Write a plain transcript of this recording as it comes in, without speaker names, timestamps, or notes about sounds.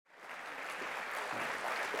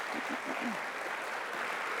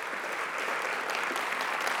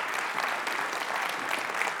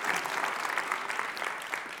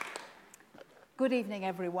Good evening,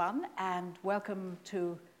 everyone, and welcome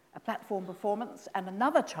to a platform performance and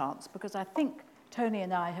another chance, because I think Tony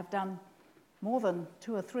and I have done more than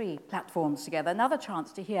 2 or 3 platforms together, another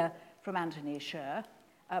chance to hear from Anthony Sher.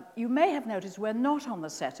 You may have noticed we're not on the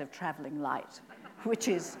set of Travelling Light, which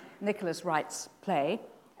is Nicholas Wright's play,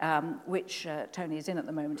 which Tony is in at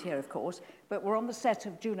the moment here, of course, but we're on the set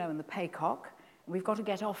of Juno and the Paycock, and we've got to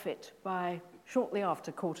get off it by shortly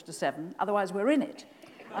after 6:45, otherwise we're in it.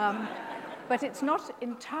 But it's not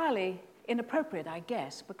entirely inappropriate, I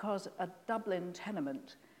guess, because a Dublin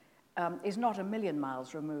tenement is not a million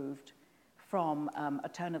miles removed from a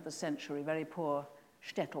turn-of-the-century, very poor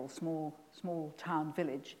shtetl, small town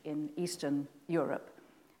village in Eastern Europe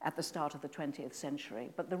at the start of the 20th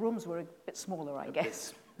century. But the rooms were a bit smaller, I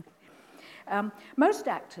guess. Most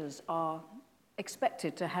actors are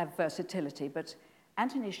expected to have versatility, but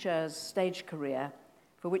Anthony Sher's stage career,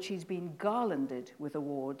 for which he's been garlanded with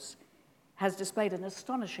awards, has displayed an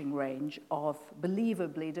astonishing range of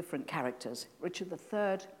believably different characters. Richard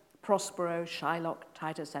III, Prospero, Shylock,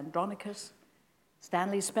 Titus Andronicus,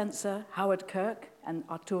 Stanley Spencer, Howard Kirk, and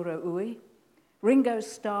Arturo Ui, Ringo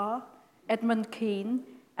Starr, Edmund Kean,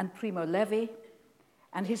 and Primo Levi.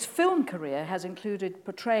 And his film career has included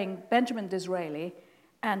portraying Benjamin Disraeli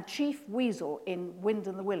and Chief Weasel in Wind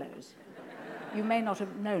in the Willows. You may not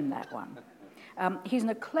have known that one. He's an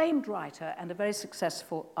acclaimed writer and a very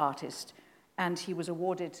successful artist, and he was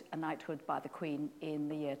awarded a knighthood by the Queen in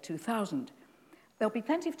the year 2000. There'll be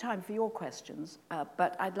plenty of time for your questions,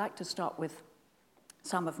 but I'd like to start with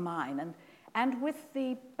some of mine, and with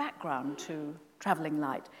the background to Travelling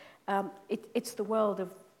Light. It's the world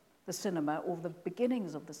of the cinema, or the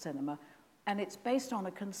beginnings of the cinema, and it's based on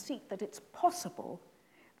a conceit that it's possible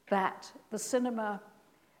that the cinema,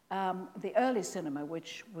 the early cinema,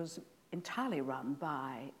 which was entirely run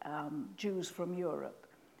by Jews from Europe,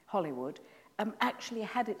 Hollywood, actually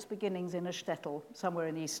had its beginnings in a shtetl somewhere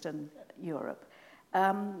in Eastern Europe.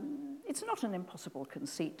 It's not an impossible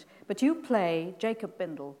conceit, but you play Jacob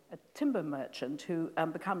Bindle, a timber merchant who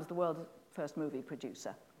becomes the world's first movie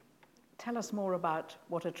producer. Tell us more about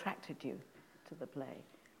what attracted you to the play.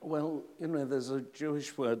 Well, you know, there's a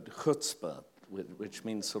Jewish word, chutzpah, which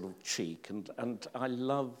means sort of cheek, and I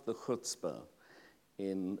love the chutzpah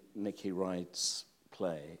in Nicky Wright's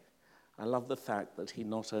play. I love the fact that he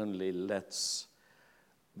not only lets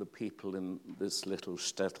the people in this little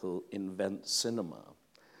shtetl invent cinema,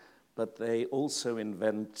 but they also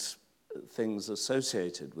invent things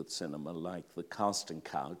associated with cinema, like the casting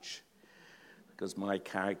couch, because my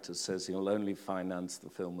character says he'll only finance the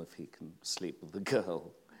film if he can sleep with the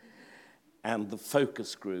girl. And the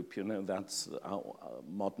focus group, you know, that's our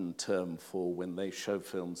modern term for when they show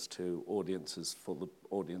films to audiences for the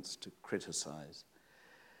audience to criticize.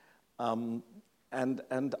 And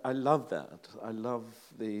I love that. I love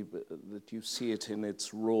that you see it in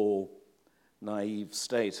its raw, naive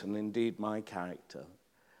state. And indeed, my character,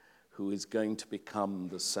 who is going to become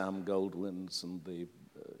the Sam Goldwyns and the,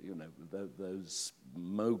 those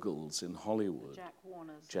moguls in Hollywood,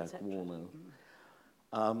 Jack Warner,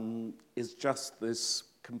 is just this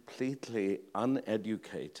completely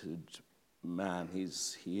uneducated man. He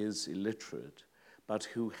is illiterate, but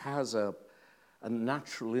who has a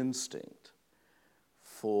natural instinct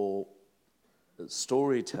for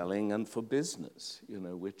storytelling and for business, you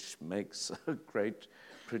know, which makes a great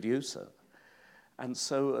producer. And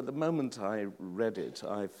so at the moment I read it,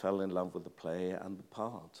 I fell in love with the play and the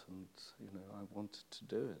part, and, you know, I wanted to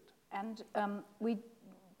do it. And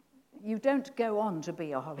you don't go on to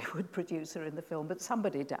be a Hollywood producer in the film, but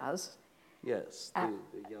somebody does. Yes, the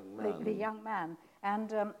young man. The young man.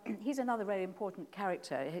 And he's another very important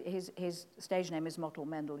character. His stage name is Mottel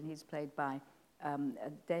Mendel, and he's played by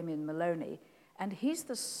Damien Maloney. And he's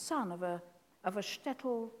the son of a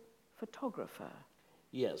shtetl photographer.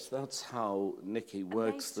 Yes, that's how Nicky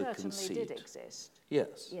works the conceit. They certainly did exist.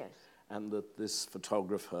 Yes. Yes. And that this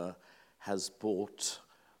photographer has bought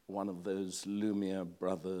one of those Lumiere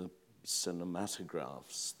brother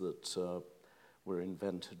cinematographs that were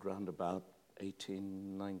invented round about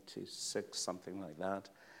 1896, something like that.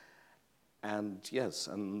 And yes,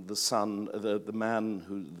 and the son, the man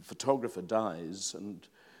who, the photographer dies, and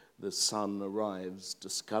the son arrives,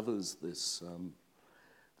 discovers this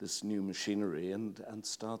this new machinery and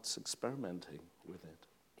starts experimenting with it.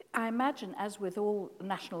 I imagine, as with all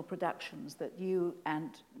national productions, that you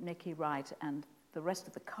and Nicky Wright and the rest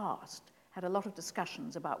of the cast had a lot of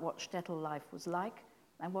discussions about what shtetl life was like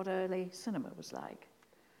and what early cinema was like.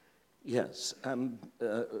 Yes, and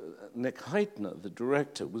Nick Heitner, the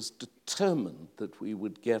director, was determined that we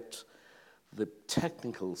would get the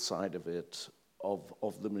technical side of it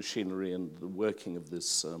of the machinery and the working of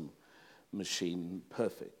this machine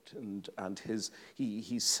perfect. And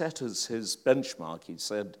he set as his benchmark, he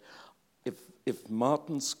said, if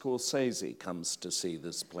Martin Scorsese comes to see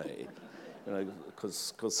this play,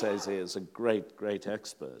 because Scorsese is a great, great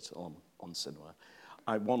expert on cinema,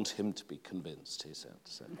 I want him to be convinced, he said.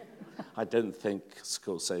 So I don't think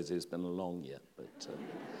Scorsese has been along yet, but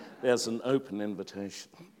there's an open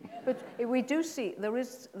invitation. But we do see,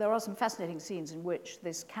 there are some fascinating scenes in which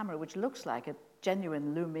this camera, which looks like a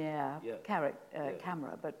genuine Lumiere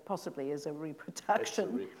camera, but possibly is a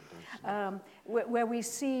reproduction, where we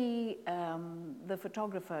see the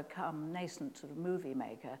photographer come nascent sort of movie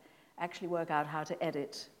maker actually work out how to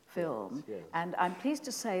edit film. Yes. And I'm pleased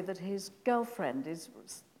to say that his girlfriend is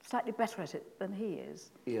slightly better at it than he is.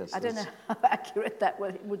 Yes, I don't know how accurate that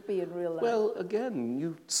would be in real life. Well, again,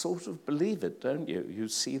 you sort of believe it, don't you? You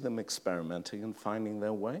see them experimenting and finding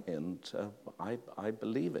their way, and I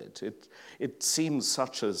believe it. It seems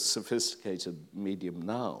such a sophisticated medium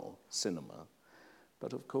now, cinema,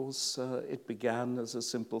 but of course it began as a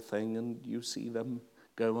simple thing, and you see them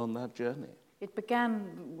go on that journey. It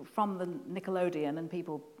began from the Nickelodeon and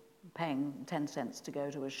people paying 10 cents to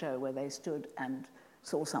go to a show where they stood and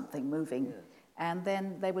saw something moving. Yes. And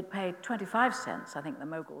then they would pay 25 cents. I think the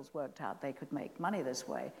moguls worked out they could make money this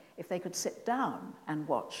way if they could sit down and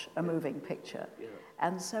watch a moving picture. Yeah.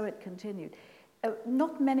 And so it continued.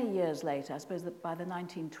 Not many years later, I suppose that by the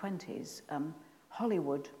 1920s,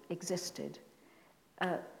 Hollywood existed.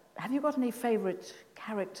 Have you got any favorite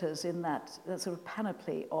characters in that sort of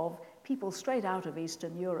panoply of people straight out of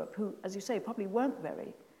Eastern Europe who, as you say, probably weren't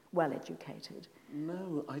very well educated?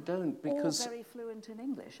 No, I don't, because... Or very fluent in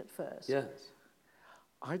English at first. Yes.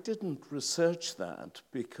 I didn't research that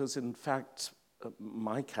because, in fact,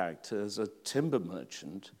 my character is a timber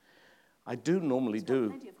merchant. I do normally do...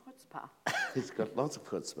 He's got plenty of chutzpah. He's got lots of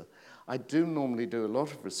chutzpah. I do normally do a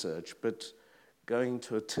lot of research, but going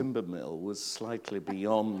to a timber mill was slightly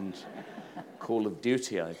beyond Call of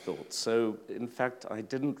Duty, I thought. So, in fact, I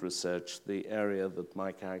didn't research the area that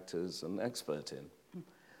my character is an expert in.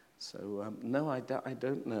 So, no, I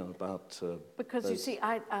don't know about... because, you see,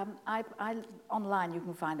 online you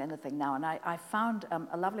can find anything now, and I found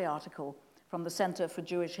a lovely article from the Center for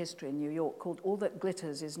Jewish History in New York called All That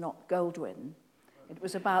Glitters Is Not Goldwyn. It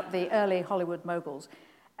was about the early Hollywood moguls.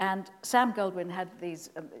 And Sam Goldwyn had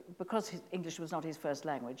these, because his English was not his first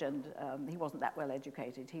language and he wasn't that well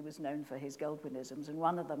educated, he was known for his Goldwynisms, and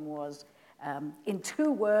one of them was, in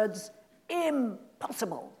 2 words,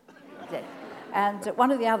 impossible. And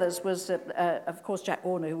one of the others was, of course, Jack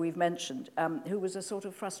Warner, who we've mentioned, who was a sort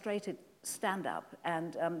of frustrated stand-up.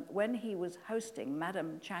 And when he was hosting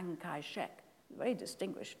Madame Chiang Kai-shek, a very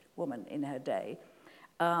distinguished woman in her day,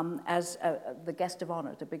 as the guest of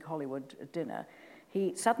honor at a big Hollywood dinner,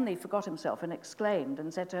 he suddenly forgot himself and exclaimed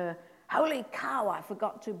and said to her, "Holy cow, I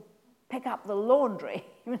forgot to pick up the laundry."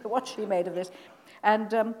 What she made of this. And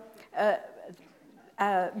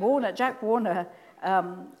Jack Warner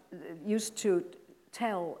used to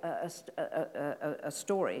tell a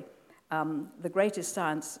story. The greatest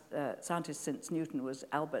scientist since Newton was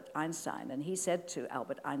Albert Einstein, and he said to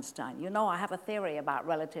Albert Einstein, "You know, I have a theory about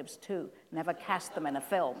relatives too. Never cast them in a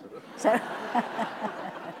film." So,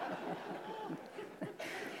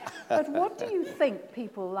 but what do you think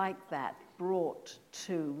people like that brought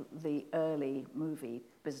to the early movie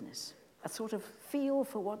business? A sort of feel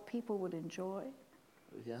for what people would enjoy?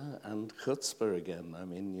 Yeah, and chutzpah again. I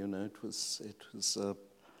mean, you know, it was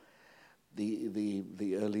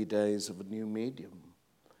the early days of a new medium,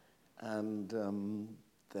 and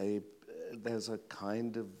there's a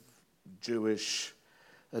kind of Jewish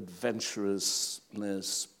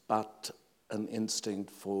adventurousness, but an instinct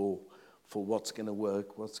for what's going to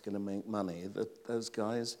work, what's going to make money that those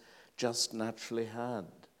guys just naturally had,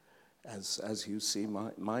 as you see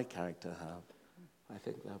my character have. I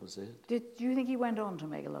think that was it. Do you think he went on to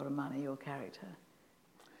make a lot of money, your character?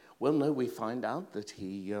 Well, no, we find out that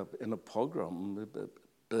he, in a pogrom,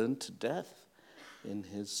 burned to death in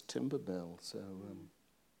his timber mill. So,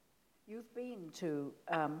 You've been to,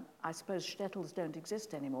 I suppose shtetls don't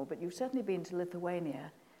exist anymore, but you've certainly been to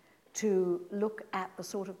Lithuania to look at the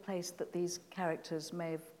sort of place that these characters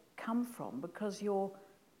may have come from, because your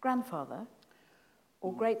grandfather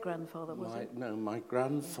or great-grandfather, was it? No, my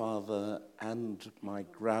grandfather and my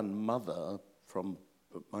grandmother, from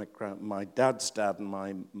my dad's dad and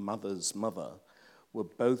my mother's mother, were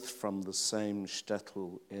both from the same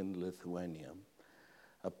shtetl in Lithuania,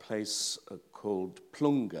 a place called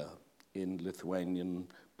Plunga in Lithuanian,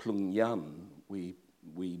 Plungjan. We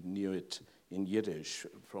knew it in Yiddish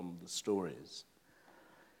from the stories.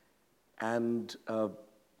 And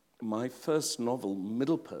my first novel,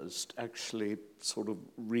 Middlepost, actually sort of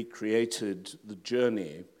recreated the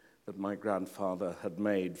journey that my grandfather had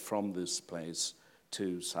made from this place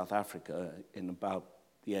to South Africa in about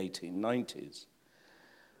the 1890s.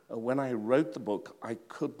 When I wrote the book, I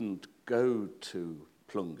couldn't go to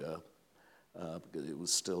Plunga because it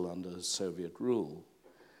was still under Soviet rule.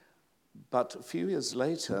 But a few years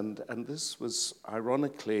later, and this was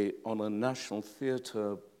ironically on a National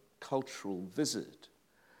Theatre cultural visit,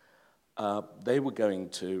 they were going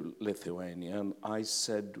to Lithuania, and I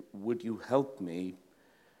said, would you help me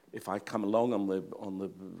if I come along on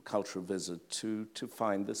the cultural visit to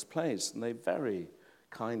find this place? And they very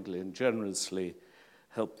kindly and generously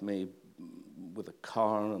helped me with a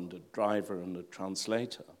car and a driver and a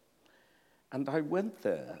translator. And I went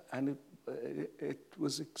there, and it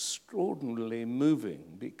was extraordinarily moving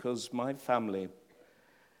because my family,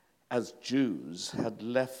 as Jews, had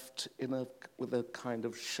left with a kind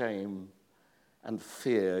of shame and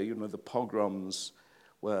fear. You know, the pogroms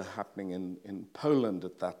were happening in Poland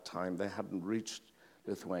at that time. They hadn't reached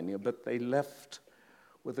Lithuania, but they left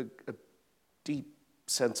with a deep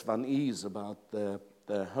sense of unease about their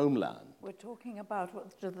homeland. We're talking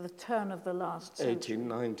about the turn of the last century.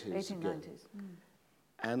 1890s. 1890s.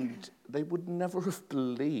 And they would never have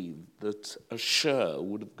believed that a Sher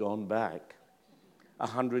would have gone back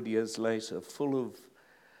 100 years later, full of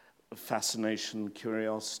fascination,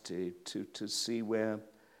 curiosity to see where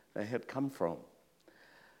they had come from.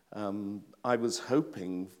 I was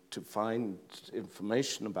hoping to find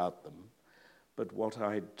information about them, but what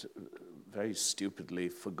I'd very stupidly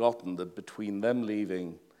forgotten that between them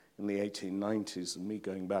leaving in the 1890s and me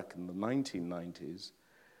going back in the 1990s,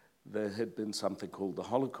 there had been something called the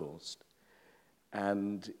Holocaust.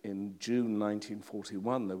 And in June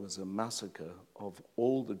 1941, there was a massacre of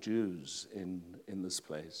all the Jews in this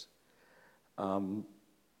place. And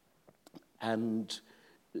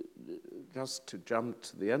just to jump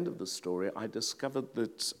to the end of the story, I discovered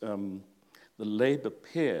that the Labour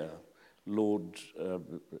peer, Lord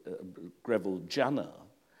Greville Janner,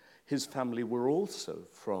 his family were also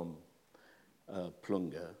from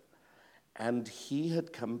Plunga, and he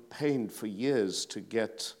had campaigned for years to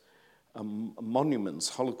get monuments,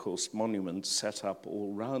 Holocaust monuments, set up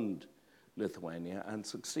all around Lithuania, and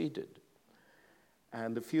succeeded.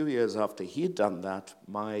 And a few years after he'd done that,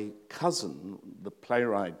 my cousin, the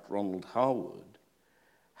playwright Ronald Harwood,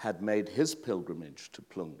 had made his pilgrimage to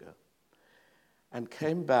Plunga and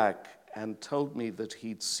came back and told me that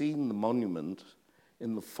he'd seen the monument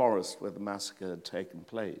in the forest where the massacre had taken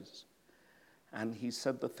place. And he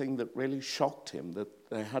said the thing that really shocked him, that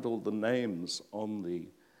they had all the names on the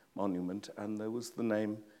monument, and there was the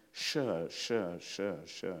name Sher,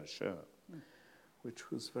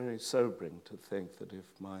 which was very sobering to think that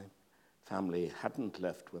if my family hadn't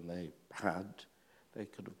left when they had, they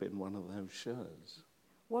could have been one of those Shers.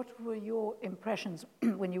 What were your impressions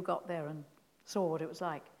when you got there and saw what it was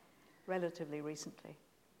like relatively recently?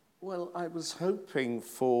 Well, I was hoping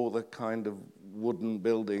for the kind of wooden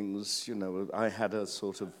buildings, you know, I had a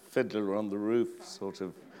sort of Fiddler on the Roof sort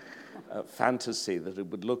of fantasy that it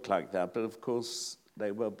would look like that, but of course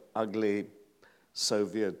they were ugly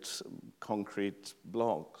Soviet concrete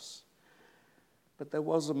blocks. But there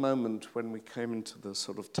was a moment when we came into the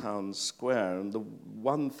sort of town square, and the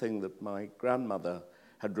one thing that my grandmother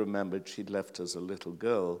had remembered she'd left as a little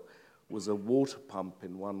girl was a water pump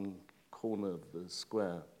in one corner of the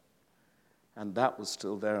square. And that was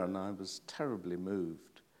still there, and I was terribly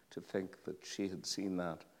moved to think that she had seen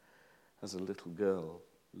that as a little girl,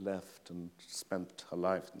 left and spent her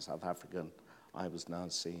life in South Africa, and I was now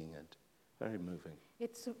seeing it. Very moving.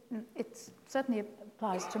 It certainly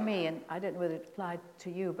applies to me, and I don't know whether it applied to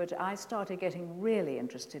you, but I started getting really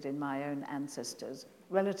interested in my own ancestors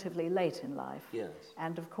relatively late in life. Yes.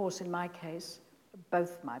 And of course, in my case,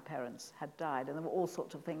 both my parents had died, and there were all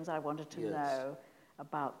sorts of things I wanted to know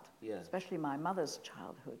about, especially my mother's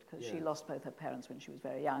childhood, because she lost both her parents when she was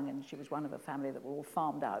very young, and she was one of a family that were all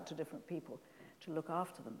farmed out to different people to look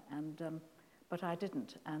after them. And but I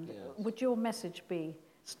didn't. And would your message be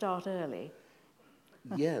start early?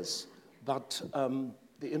 Yes, but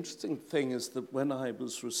the interesting thing is that when I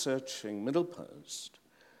was researching Middlepost,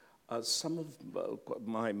 some of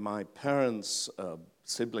my parents'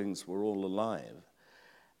 siblings were all alive,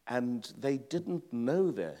 and they didn't know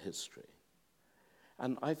their history.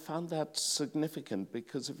 And I found that significant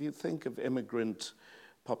because if you think of immigrant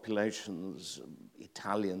populations,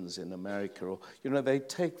 Italians in America, or, you know, they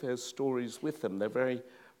take their stories with them. They're very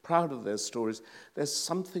proud of their stories. There's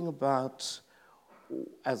something about,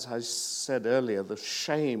 as I said earlier, the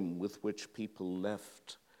shame with which people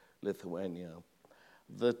left Lithuania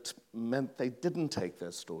that meant they didn't take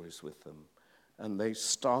their stories with them. And they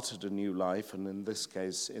started a new life, and in this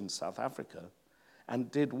case in South Africa, and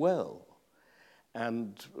did well.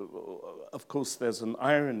 And of course there's an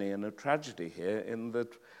irony and a tragedy here in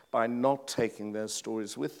that by not taking their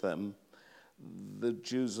stories with them, the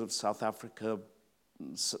Jews of South Africa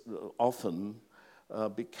often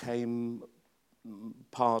became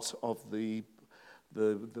part of the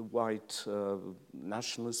white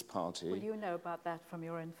nationalist party. Well, you know about that from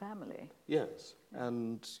your own family. Yes,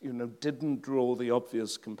 and didn't draw the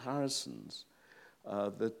obvious comparisons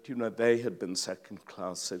that they had been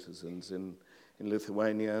second-class citizens in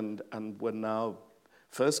Lithuania and were now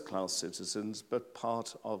first-class citizens, but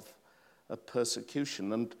part of a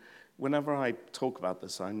persecution. And whenever I talk about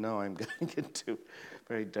this, I know I'm going into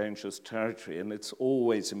very dangerous territory, and it's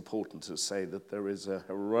always important to say that there is a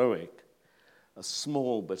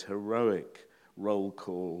small but heroic roll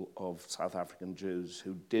call of South African Jews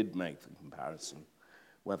who did make the comparison,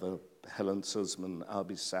 whether Helen Suzman,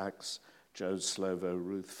 Albie Sachs, Joe Slovo,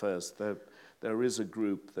 Ruth First. There is a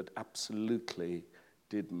group that absolutely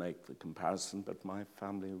did make the comparison, but my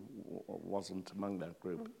family wasn't among that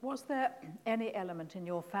group. Was there any element in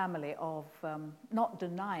your family of not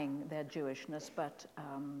denying their Jewishness, but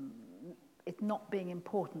it not being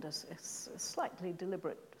important, as a slightly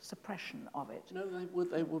deliberate suppression of it? No,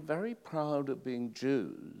 they were very proud of being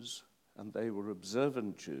Jews, and they were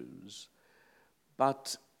observant Jews,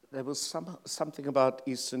 but there was something about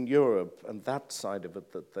Eastern Europe and that side of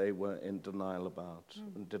it that they were in denial about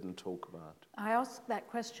and didn't talk about. I asked that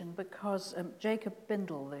question because Jacob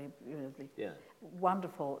Bindel, the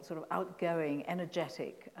wonderful, sort of outgoing,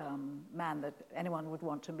 energetic man that anyone would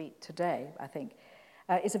want to meet today, I think,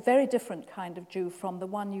 is a very different kind of Jew from the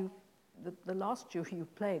one the last Jew you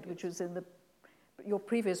played, which was in your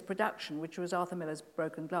previous production, which was Arthur Miller's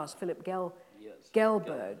Broken Glass, Philip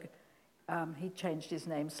Gelberg. He changed his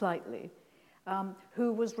name slightly,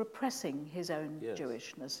 who was repressing his own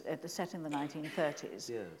Jewishness, set in the 1930s.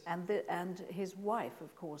 Yes. And his wife,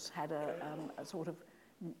 of course, had a sort of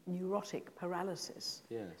neurotic paralysis,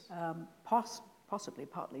 possibly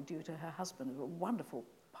partly due to her husband. A wonderful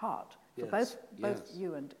part for both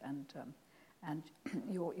you and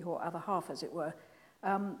your other half, as it were.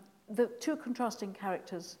 The two contrasting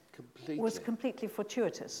characters was completely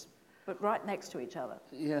fortuitous, but right next to each other.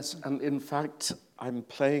 Yes, and in fact, I'm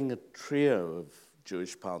playing a trio of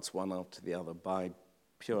Jewish parts, one after the other, by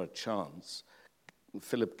pure chance.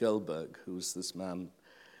 Philip Gelberg, who's this man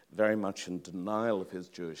very much in denial of his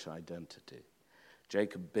Jewish identity.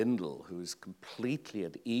 Jacob Bindel, who is completely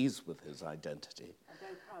at ease with his identity. I'm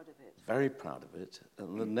very proud of it. Very proud of it.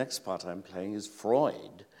 And the next part I'm playing is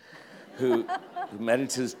Freud, who made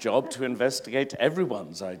it his job to investigate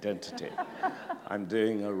everyone's identity. I'm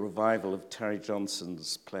doing a revival of Terry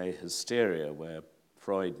Johnson's play Hysteria, where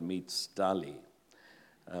Freud meets Dali.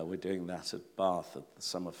 We're doing that at Bath at the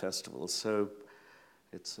Summer Festival. So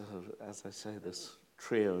it's, as I say, this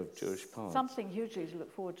trio of Jewish parts. Something hugely to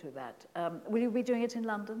look forward to that. Will you be doing it in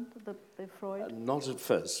London, the Freud? Not at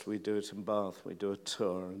first. We do it in Bath. We do a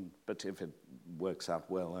tour. But if it works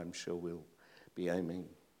out well, I'm sure we'll be aiming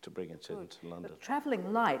to bring it into London. But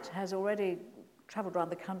Travelling Light has already travelled around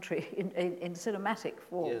the country in cinematic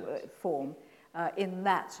form in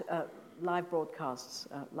that live broadcasts,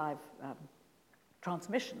 live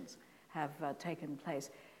transmissions have taken place.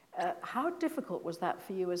 How difficult was that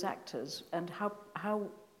for you as actors, and how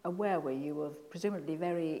aware were you of presumably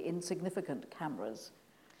very insignificant cameras?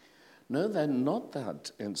 No, they're not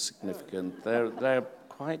that insignificant. They're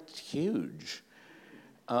quite huge.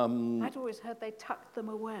 I'd always heard they tucked them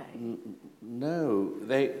away. No,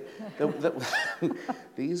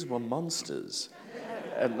 these were monsters.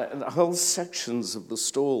 And whole sections of the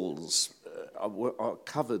stalls are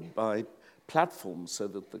covered by platforms so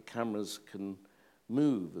that the cameras can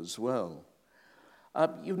move as well.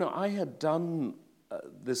 I had done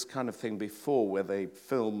this kind of thing before where they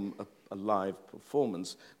film a live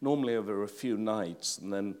performance, normally over a few nights,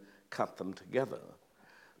 and then cut them together.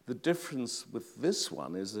 The difference with this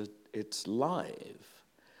one is that it's live.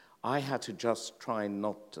 I had to just try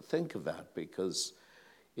not to think of that, because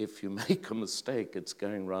if you make a mistake, it's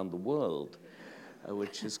going around the world,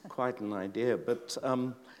 which is quite an idea. But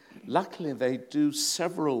luckily, they do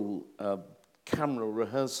several camera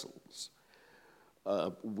rehearsals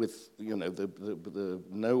with the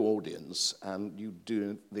no audience, and you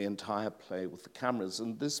do the entire play with the cameras,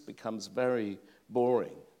 and this becomes very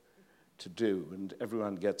boring to do, and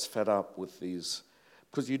everyone gets fed up with these,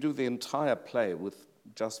 because you do the entire play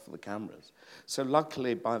just for the cameras. So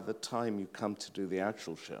luckily, by the time you come to do the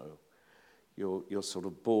actual show, you're sort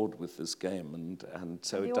of bored with this game, and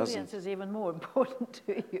so the it doesn't. audience is even more important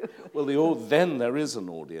to you. Well, then there is an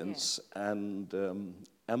audience, and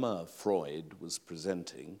Emma Freud was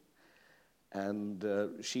presenting, and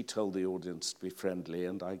she told the audience to be friendly,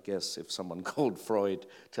 and I guess if someone called Freud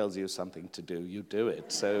tells you something to do, you do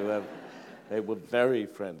it. So they were very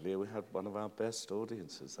friendly. We had one of our best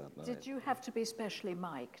audiences that night. Did you have to be specially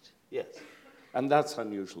mic'd? Yes. And that's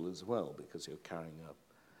unusual as well, because you're carrying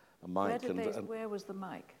a mic. Where was the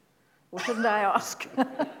mic? Or shouldn't I ask?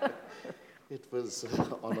 It was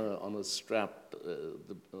on a strap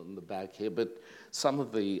on the back here, but some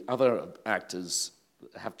of the other actors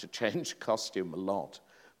have to change costume a lot,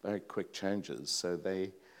 very quick changes, so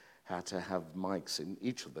they had to have mics in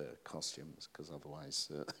each of their costumes, because otherwise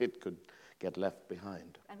it could get left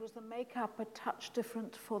behind. And was the makeup a touch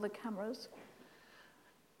different for the cameras?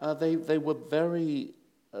 They were very,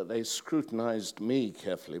 they scrutinized me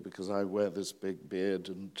carefully because I wear this big beard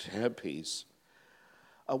and hairpiece.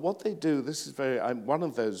 What they do, this is one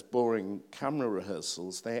of those boring camera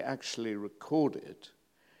rehearsals, they actually record it,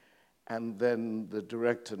 and then the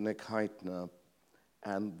director, Nick Heitner,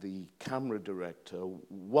 and the camera director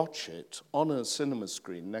watch it on a cinema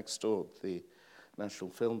screen next door at the National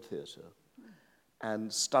Film Theatre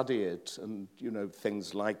and study it, and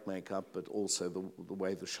things like makeup, but also the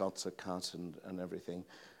way the shots are cut and everything.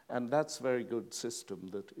 And that's a very good system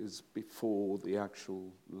that is before the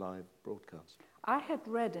actual live broadcast. I had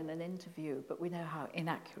read in an interview, but we know how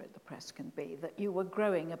inaccurate the press can be, that you were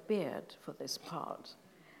growing a beard for this part.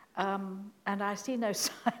 And I see no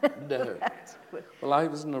sign of that. Well, I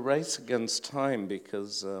was in a race against time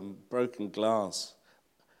because Broken Glass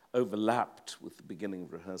overlapped with the beginning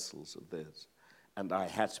of rehearsals of this, and I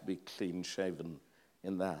had to be clean-shaven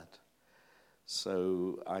in that.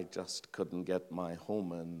 So I just couldn't get my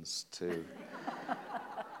hormones to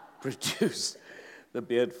produce the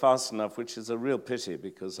beard fast enough, which is a real pity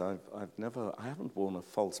because I haven't worn a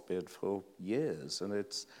false beard for years, and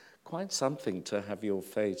it's quite something to have your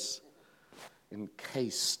face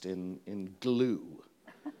encased in glue.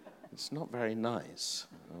 It's not very nice.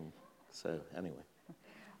 So anyway,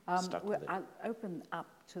 stuck with it. I'll open up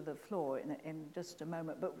to the floor in just a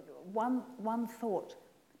moment, but one thought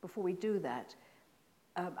before we do that.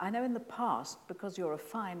 I know in the past, because you're a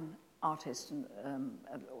fine artist and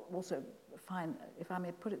also fine, if I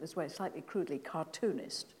may put it this way, slightly crudely,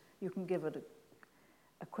 cartoonist, you can give it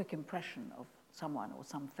a quick impression of someone or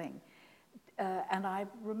something. And I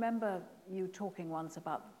remember you talking once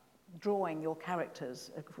about drawing your characters,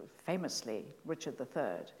 famously Richard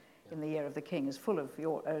III in The Year of the King is full of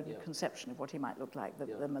your own conception of what he might look like,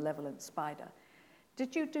 the malevolent spider.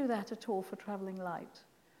 Did you do that at all for Travelling Light?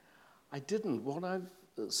 I didn't. What I've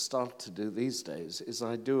started to do these days is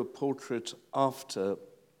I do a portrait after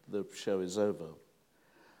the show is over.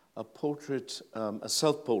 A portrait, a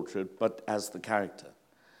self-portrait, but as the character.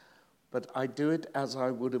 But I do it as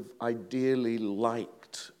I would have ideally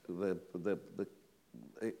liked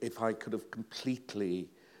if I could have completely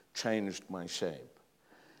changed my shape.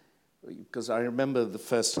 Because I remember the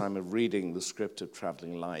first time of reading the script of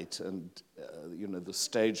Travelling Light, and the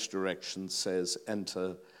stage direction says,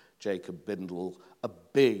 "Enter Jacob Bindle, a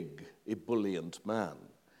big, ebullient man."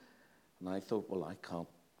 And I thought, well, I can't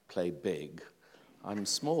play big. I'm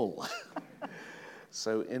small.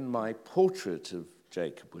 So in my portrait of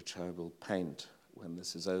Jacob, which I will paint when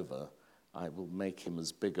this is over, I will make him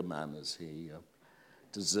as big a man as he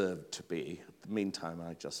deserved to be. In the meantime,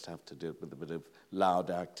 I just have to do it with a bit of loud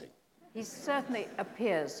acting. He certainly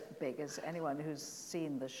appears big, as anyone who's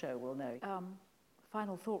seen the show will know.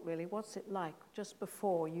 Final thought, really, what's it like just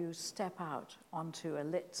before you step out onto a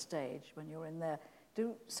lit stage when you're in there?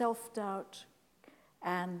 Do self-doubt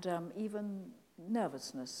and even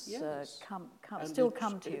nervousness still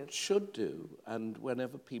come to you? It should do. And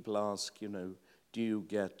whenever people ask, do you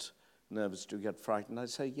get nervous, do you get frightened? I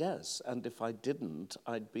say yes. And if I didn't,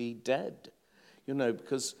 I'd be dead.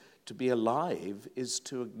 Because to be alive is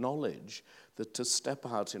to acknowledge that to step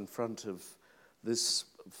out in front of this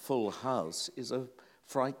full house is a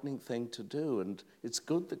frightening thing to do. And it's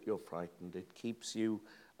good that you're frightened. It keeps you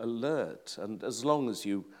alert. And as long as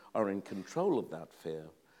you are in control of that fear,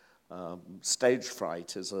 stage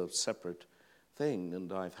fright is a separate thing,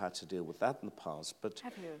 and I've had to deal with that in the past. But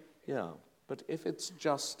have you? Yeah. But if it's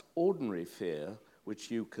just ordinary fear,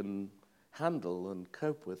 which you can handle and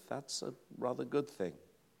cope with, that's a rather good thing.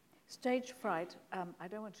 Stage fright, I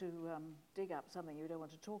don't want to dig up something you don't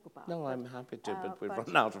want to talk about. No, I'm happy to, but we've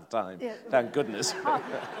run out of time. Yeah, Thank goodness.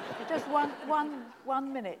 Just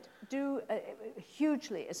one minute. Do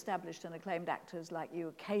hugely established and acclaimed actors like you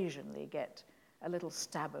occasionally get a little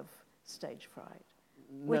stab of stage fright,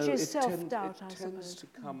 which No, is self-doubt, I It tends suppose. to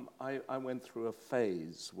come. I went through a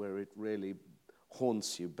phase where it really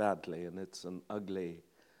haunts you badly, and it's an ugly,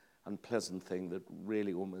 unpleasant thing that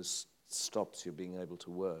really almost stops you being able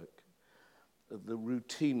to work. The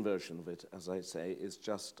routine version of it, as I say, is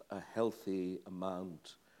just a healthy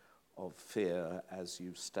amount of fear as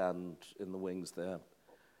you stand in the wings there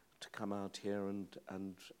to come out here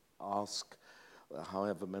and ask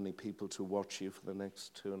however many people to watch you for the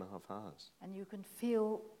next 2.5 hours. And you can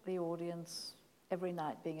feel the audience every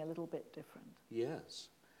night being a little bit different. Yes.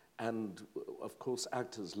 And of course,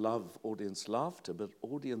 actors love audience laughter, but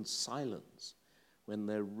audience silence, when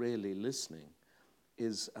they're really listening,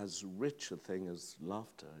 is as rich a thing as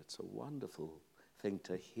laughter. It's a wonderful thing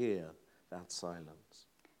to hear that silence.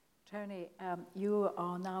 Tony, you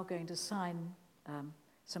are now going to sign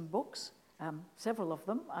some books, several of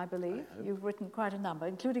them, I believe. You've written quite a number,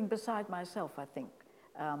 including Beside Myself, I think,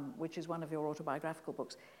 which is one of your autobiographical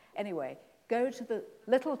books. Anyway, go to the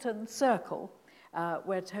Littleton Circle,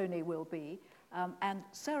 where Tony will be. And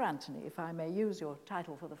Sir Anthony, if I may use your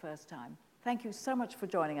title for the first time, thank you so much for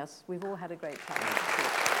joining us. We've all had a great time. Thank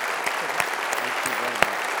you very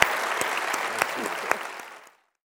much. Thank you.